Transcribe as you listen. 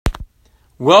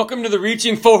Welcome to the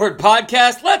Reaching Forward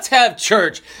podcast. Let's have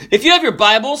church. If you have your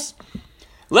Bibles,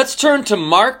 let's turn to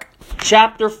Mark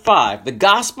chapter 5, the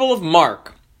Gospel of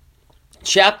Mark,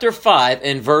 chapter 5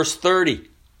 and verse 30.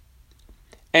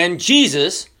 And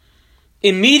Jesus,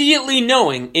 immediately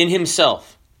knowing in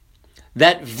himself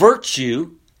that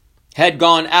virtue had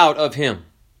gone out of him,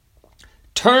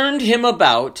 turned him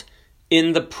about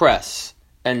in the press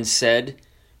and said,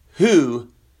 "Who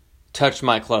touched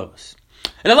my clothes?"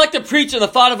 And I'd like to preach on the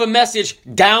thought of a message,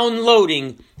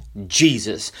 downloading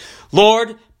Jesus.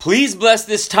 Lord, please bless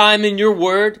this time in your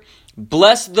word.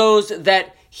 Bless those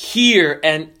that hear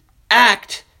and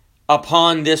act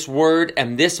upon this word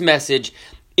and this message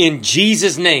in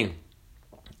Jesus' name.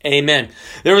 Amen.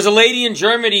 There was a lady in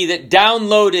Germany that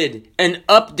downloaded an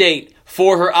update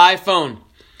for her iPhone.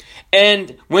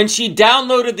 And when she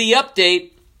downloaded the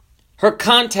update, her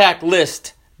contact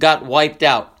list got wiped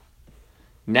out.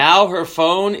 Now her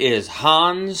phone is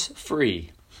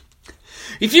Hans-free.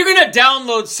 If you're going to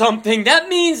download something, that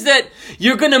means that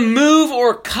you're going to move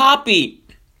or copy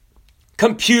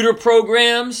computer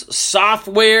programs,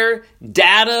 software,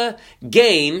 data,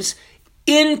 games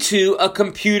into a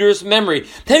computer's memory.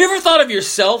 Have you ever thought of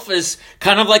yourself as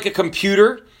kind of like a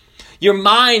computer? Your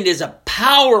mind is a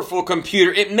powerful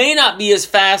computer. It may not be as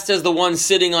fast as the one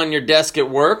sitting on your desk at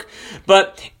work,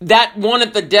 but that one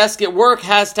at the desk at work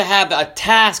has to have a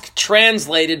task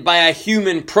translated by a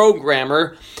human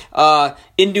programmer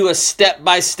into a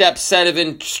step-by-step set of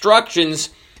instructions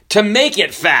to make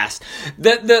it fast.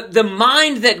 The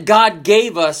mind that God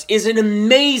gave us is an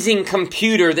amazing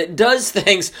computer that does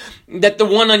things that the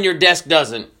one on your desk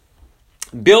doesn't.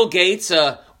 Bill Gates,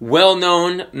 a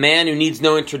well-known man who needs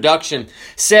no introduction,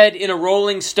 said in a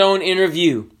Rolling Stone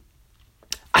interview,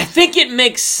 "I think it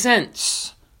makes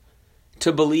sense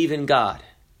to believe in God."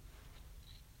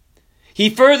 He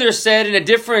further said at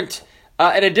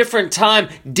a different time,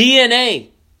 DNA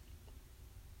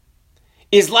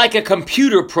is like a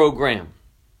computer program,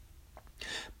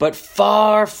 but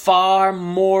far, far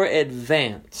more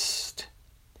advanced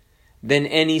than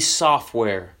any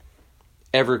software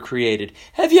ever created.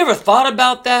 Have you ever thought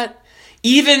about that?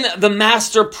 Even the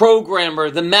master programmer,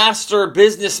 the master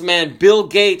businessman, Bill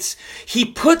Gates, he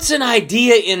puts an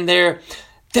idea in there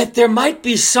that there might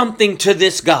be something to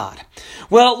this God.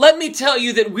 Well, let me tell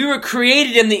you that we were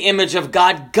created in the image of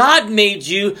God. God made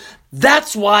you.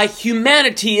 That's why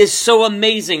humanity is so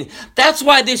amazing. That's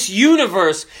why this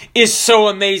universe is so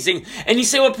amazing. And you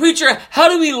say, well, preacher, how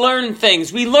do we learn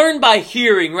things? We learn by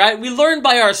hearing, right? We learn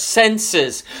by our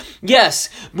senses. Yes,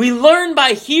 we learn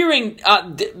by hearing,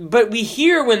 but we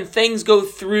hear when things go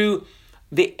through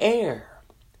the air.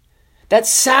 That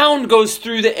sound goes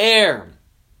through the air.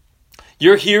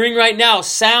 You're hearing right now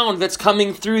sound that's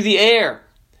coming through the air.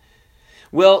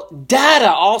 Well, data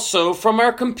also from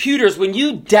our computers. When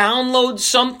you download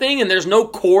something and there's no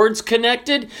cords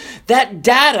connected, that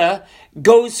data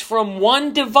goes from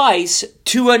one device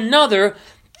to another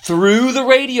through the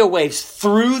radio waves,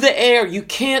 through the air. You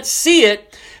can't see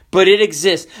it, but it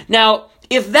exists. Now,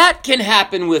 if that can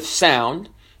happen with sound,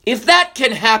 if that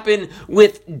can happen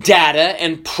with data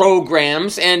and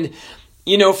programs and,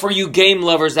 for you game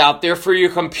lovers out there, for your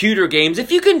computer games,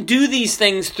 if you can do these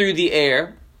things through the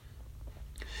air,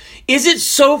 is it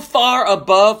so far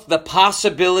above the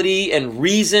possibility and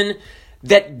reason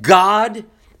that God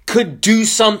could do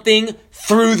something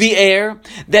through the air?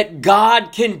 That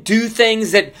God can do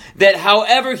things that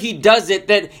however he does it,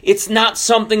 that it's not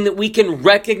something that we can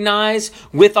recognize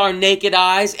with our naked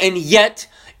eyes, and yet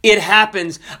it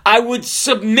happens. I would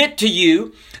submit to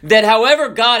you that however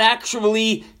God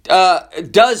actually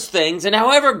does things, and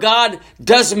however God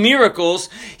does miracles,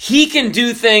 he can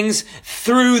do things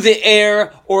through the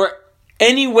air or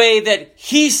any way that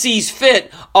he sees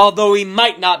fit, although he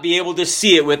might not be able to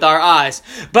see it with our eyes.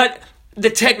 But the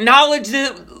technology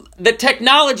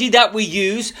that we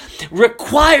use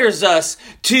requires us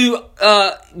to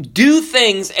do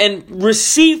things and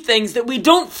receive things that we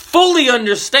don't fully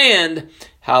understand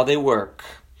how they work.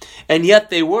 And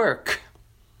yet they work.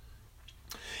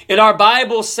 In our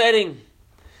Bible setting,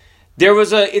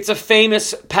 it's a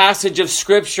famous passage of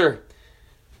Scripture.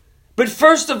 But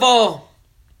first of all,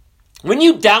 when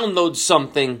you download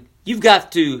something, you've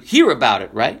got to hear about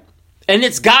it, right? And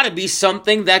it's got to be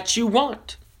something that you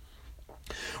want.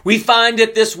 We find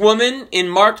that this woman in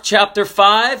Mark chapter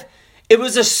 5, it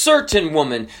was a certain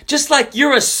woman, just like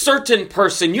you're a certain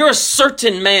person, you're a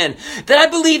certain man, that I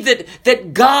believe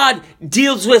that God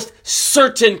deals with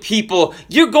certain people.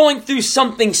 You're going through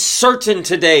something certain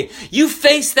today. You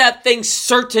face that thing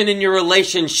certain in your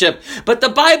relationship. But the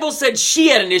Bible said she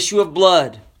had an issue of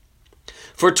blood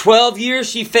For 12 years,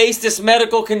 she faced this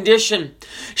medical condition.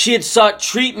 She had sought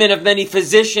treatment of many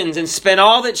physicians and spent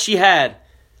all that she had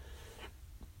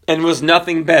and was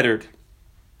nothing bettered,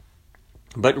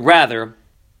 but rather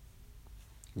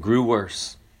grew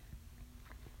worse.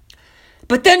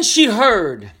 But then she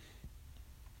heard.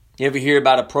 You ever hear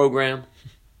about a program?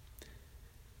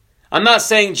 I'm not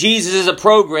saying Jesus is a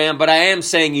program, but I am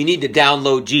saying you need to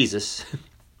download Jesus.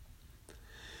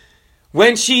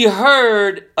 When she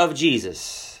heard of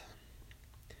Jesus,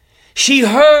 she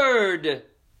heard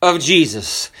of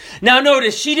Jesus. Now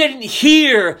notice, she didn't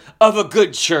hear of a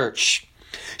good church.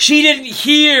 She didn't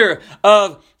hear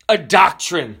of a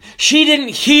doctrine. She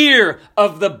didn't hear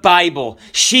of the Bible.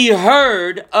 She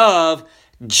heard of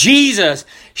Jesus.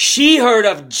 She heard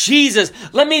of Jesus.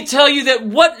 Let me tell you that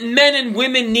what men and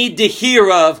women need to hear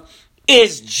of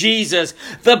is Jesus.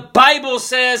 The Bible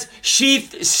says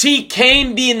she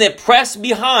came being the pressed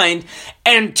behind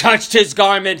and touched his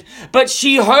garment. But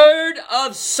she heard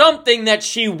of something that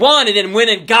she wanted and went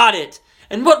and got it.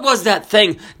 And what was that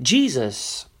thing?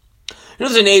 Jesus. It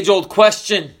was an age-old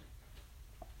question.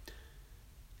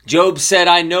 Job said,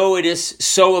 I know it is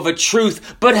so of a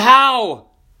truth, but how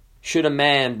should a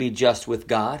man be just with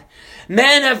God?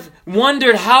 Men have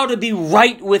wondered how to be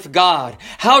right with God,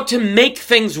 how to make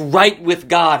things right with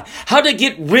God, how to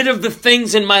get rid of the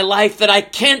things in my life that I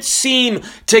can't seem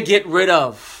to get rid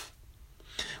of.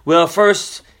 Well,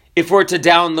 first, if we're to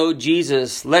download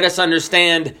Jesus, let us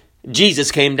understand Jesus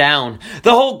came down.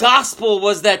 The whole gospel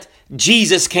was that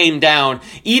Jesus came down.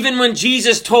 Even when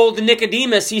Jesus told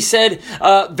Nicodemus, he said,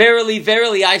 verily,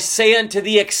 verily, I say unto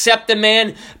thee, except a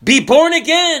man be born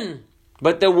again.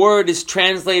 But the word is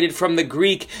translated from the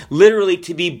Greek literally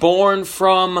to be born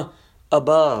from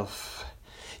above.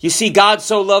 You see, God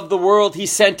so loved the world, he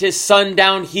sent his son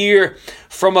down here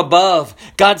from above.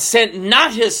 God sent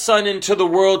not his son into the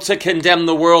world to condemn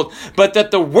the world, but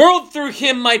that the world through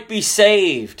him might be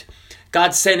saved.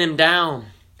 God sent him down.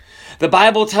 The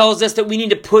Bible tells us that we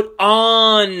need to put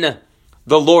on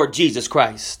the Lord Jesus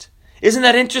Christ. Isn't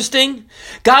that interesting?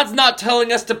 God's not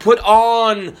telling us to put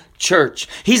on church.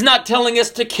 He's not telling us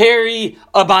to carry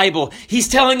a Bible. He's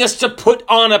telling us to put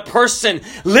on a person,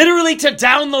 literally to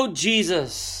download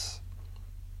Jesus.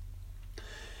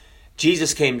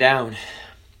 Jesus came down.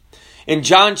 In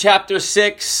John chapter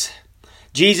 6,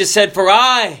 Jesus said, for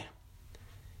I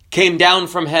came down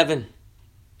from heaven,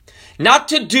 not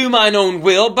to do mine own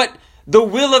will, but the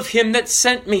will of him that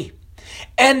sent me.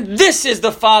 And this is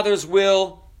the Father's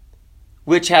will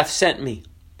which hath sent me,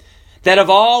 that of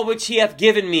all which he hath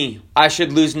given me I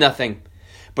should lose nothing,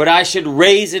 but I should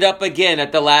raise it up again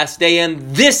at the last day.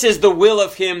 And this is the will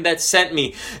of him that sent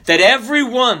me, that every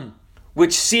one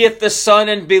which seeth the Son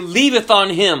and believeth on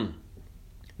him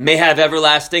may have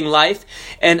everlasting life,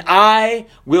 and I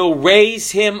will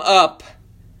raise him up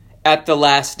at the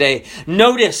last day.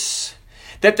 Notice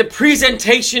that the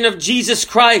presentation of Jesus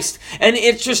Christ, and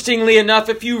interestingly enough,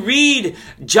 if you read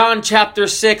John chapter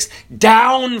 6,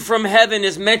 down from heaven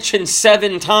is mentioned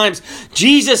 7 times.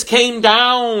 Jesus came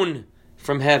down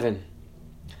from heaven.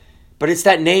 But it's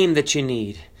that name that you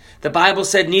need. The Bible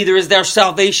said, neither is there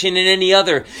salvation in any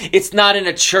other. It's not in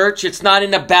a church. It's not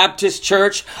in a Baptist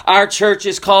church. Our church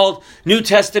is called New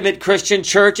Testament Christian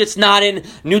Church. It's not in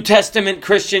New Testament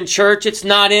Christian Church. It's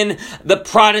not in the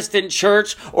Protestant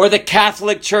church or the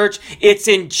Catholic church. It's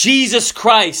in Jesus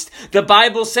Christ. The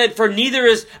Bible said, for there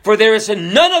is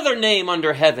none other name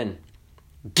under heaven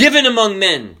given among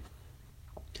men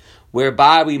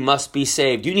whereby we must be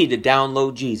saved. You need to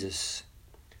download Jesus.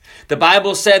 The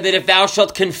Bible said that if thou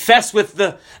shalt confess with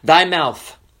thy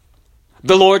mouth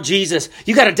the Lord Jesus,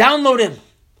 you got to download him.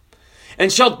 And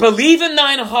shalt believe in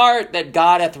thine heart that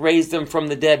God hath raised him from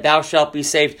the dead, thou shalt be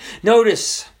saved.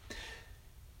 Notice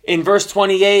in verse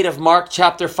 28 of Mark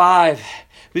chapter 5,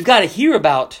 we've got to hear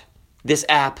about this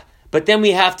app, but then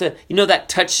we have to, that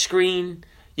touch screen,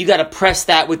 you got to press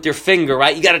that with your finger,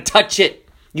 right? You got to touch it.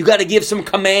 You got to give some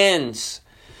commands.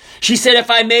 She said, if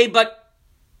I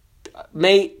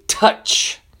may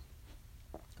touch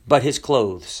but his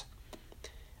clothes,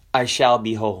 I shall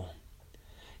be whole.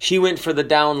 She went for the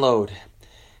download.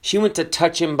 She went to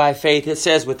touch him by faith. It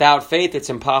says without faith, it's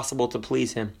impossible to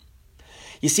please him.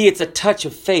 You see, it's a touch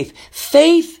of faith.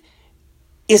 Faith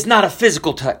is not a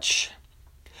physical touch,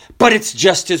 but it's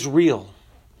just as real.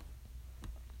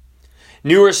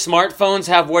 Newer smartphones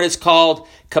have what is called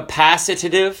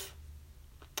capacitive.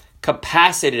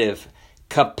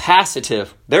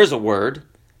 There's a word.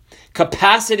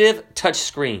 Capacitive touch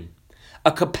screen.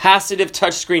 A capacitive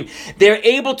touch screen. They're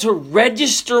able to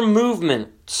register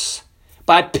movements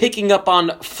by picking up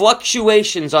on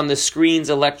fluctuations on the screen's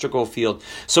electrical field.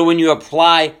 So when you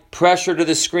apply pressure to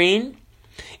the screen,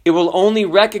 it will only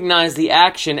recognize the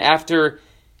action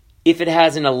if it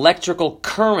has an electrical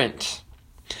current.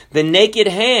 The naked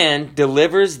hand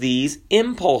delivers these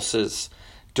impulses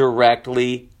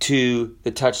directly to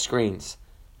the touch screens.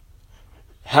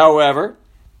 However,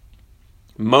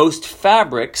 most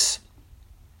fabrics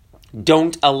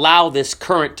don't allow this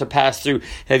current to pass through.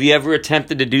 Have you ever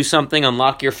attempted to do something,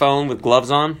 unlock your phone with gloves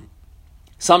on?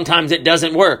 Sometimes it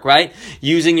doesn't work, right?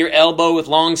 Using your elbow with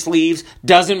long sleeves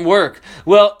doesn't work.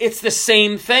 Well, it's the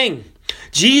same thing.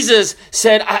 Jesus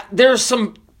said, there's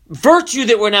some virtue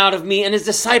that went out of me, and his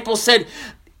disciples said,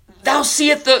 thou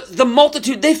seest the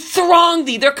multitude, they throng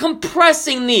thee, they're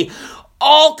compressing thee.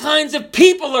 All kinds of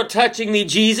people are touching thee,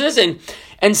 Jesus,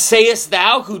 and sayest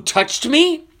thou, who touched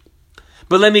me?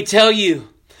 But let me tell you,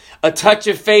 a touch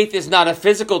of faith is not a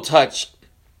physical touch.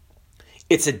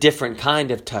 It's a different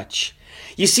kind of touch.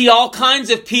 You see, all kinds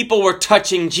of people were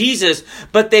touching Jesus,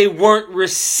 but they weren't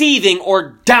receiving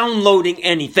or downloading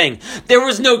anything. There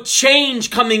was no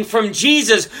change coming from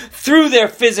Jesus through their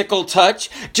physical touch.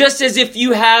 Just as if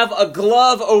you have a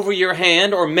glove over your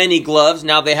hand, or many gloves,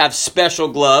 now they have special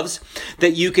gloves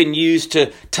that you can use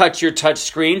to touch your touch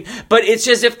screen. But it's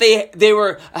as if they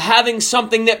were having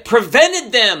something that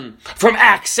prevented them from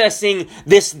accessing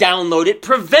this download. It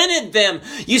prevented them.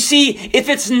 You see, if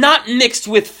it's not mixed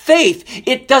with faith,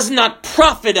 it does not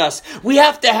profit us. We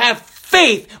have to have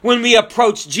faith when we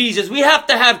approach Jesus. We have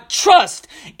to have trust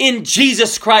in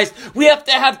Jesus Christ. We have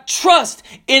to have trust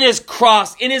in his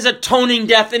cross, in his atoning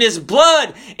death, in his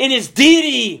blood, in his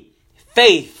deity.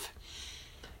 Faith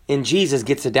in Jesus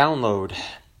gets a download.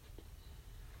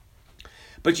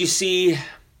 But you see,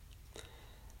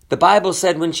 the Bible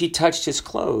said when she touched his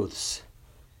clothes,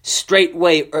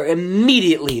 straightway or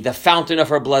immediately the fountain of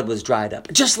her blood was dried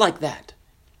up. Just like that.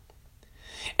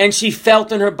 And she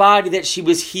felt in her body that she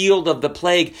was healed of the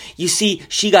plague. You see,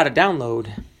 she got a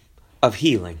download of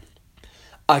healing.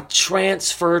 A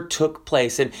transfer took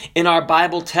place. And in our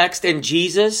Bible text, and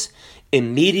Jesus,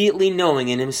 immediately knowing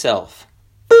in himself,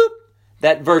 boop,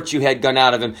 that virtue had gone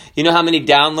out of him. You know how many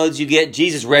downloads you get?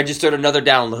 Jesus registered another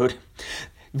download.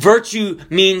 Virtue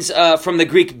means from the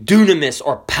Greek dunamis,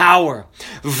 or power.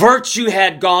 Virtue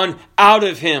had gone out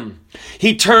of him.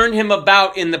 He turned him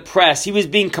about in the press. He was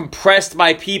being compressed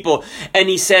by people. And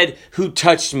he said, who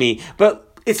touched me? But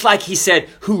it's like he said,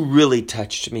 who really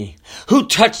touched me? Who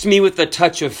touched me with the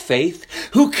touch of faith?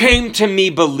 Who came to me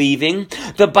believing?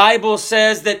 The Bible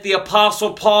says that the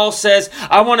Apostle Paul says,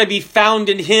 I want to be found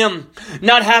in him,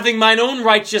 not having mine own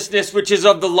righteousness, which is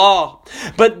of the law,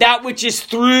 but that which is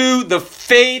through the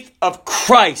faith of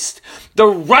Christ, the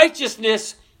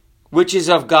righteousness which is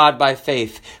of God by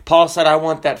faith. Paul said, I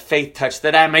want that faith touch,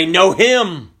 that I may know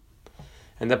him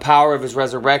and the power of his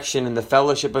resurrection and the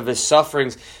fellowship of his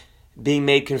sufferings, being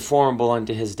made conformable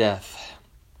unto his death.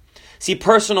 See,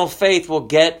 personal faith will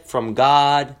get from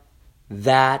God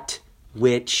that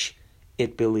which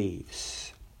it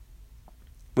believes.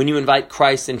 When you invite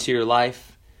Christ into your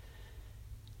life,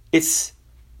 it's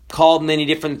called many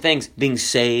different things. Being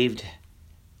saved,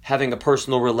 having a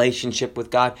personal relationship with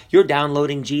God. You're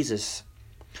downloading Jesus.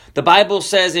 The Bible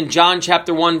says in John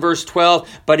chapter 1 verse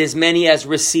 12, but as many as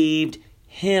received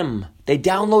him. They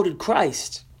downloaded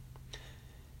Christ.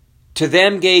 To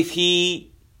them gave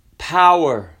he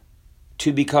power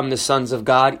to become the sons of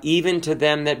God, even to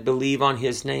them that believe on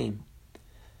his name.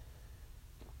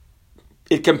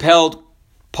 It compelled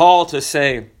Paul to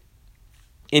say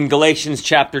in Galatians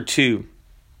chapter 2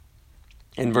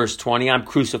 and verse 20, I'm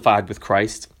crucified with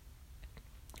Christ.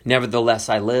 Nevertheless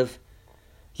I live,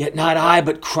 yet not I,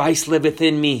 but Christ liveth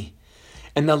in me.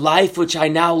 And the life which I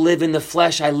now live in the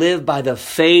flesh, I live by the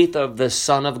faith of the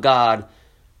Son of God,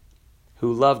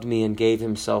 who loved me and gave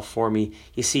himself for me.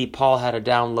 You see, Paul had a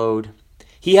download.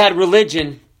 He had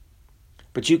religion,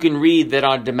 but you can read that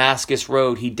on Damascus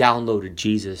Road, he downloaded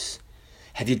Jesus.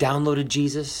 Have you downloaded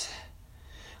Jesus?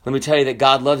 Let me tell you that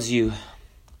God loves you.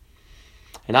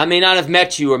 And I may not have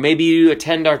met you, or maybe you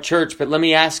attend our church, but let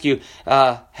me ask you,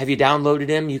 have you downloaded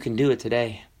him? You can do it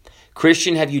today.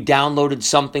 Christian, have you downloaded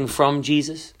something from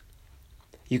Jesus?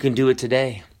 You can do it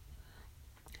today.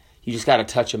 You just got to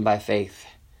touch him by faith.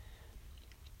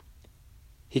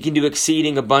 He can do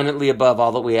exceeding abundantly above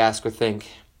all that we ask or think.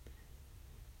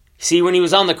 See, when he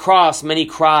was on the cross, many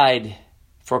cried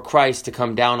for Christ to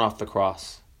come down off the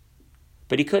cross.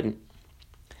 But he couldn't.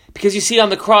 Because you see, on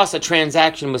the cross, a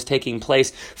transaction was taking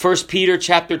place. 1 Peter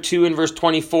chapter 2 and verse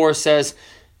 24 says,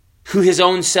 who his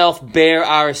own self bare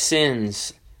our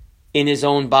sins in his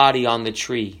own body on the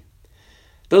tree,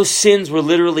 Those sins were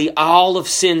literally all of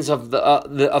sins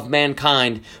of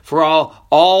mankind for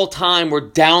all time were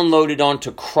downloaded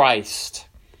onto Christ.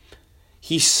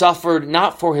 He suffered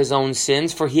not for his own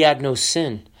sins, for he had no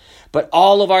sin. But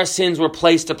all of our sins were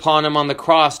placed upon him on the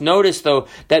cross. Notice, though,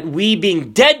 that we,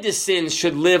 being dead to sins,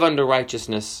 should live unto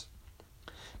righteousness,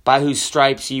 by whose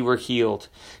stripes ye were healed.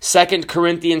 2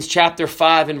 Corinthians chapter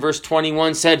 5 and verse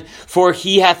 21 said, for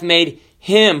he hath made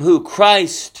him, who?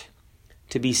 Christ,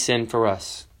 to be sin for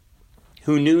us,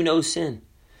 who knew no sin,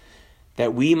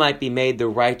 that we might be made the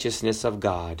righteousness of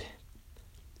God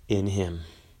in him.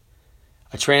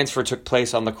 A transfer took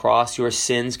place on the cross. Your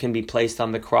sins can be placed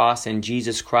on the cross, and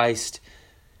Jesus Christ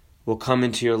will come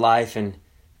into your life and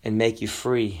make you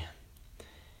free.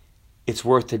 It's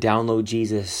worth to download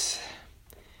Jesus.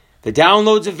 The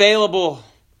download's available,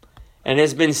 and it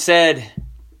has been said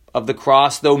of the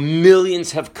cross, though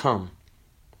millions have come,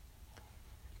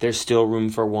 there's still room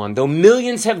for one. Though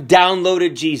millions have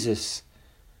downloaded Jesus,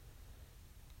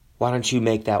 why don't you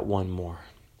make that one more?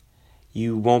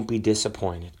 You won't be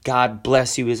disappointed. God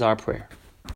bless you is our prayer.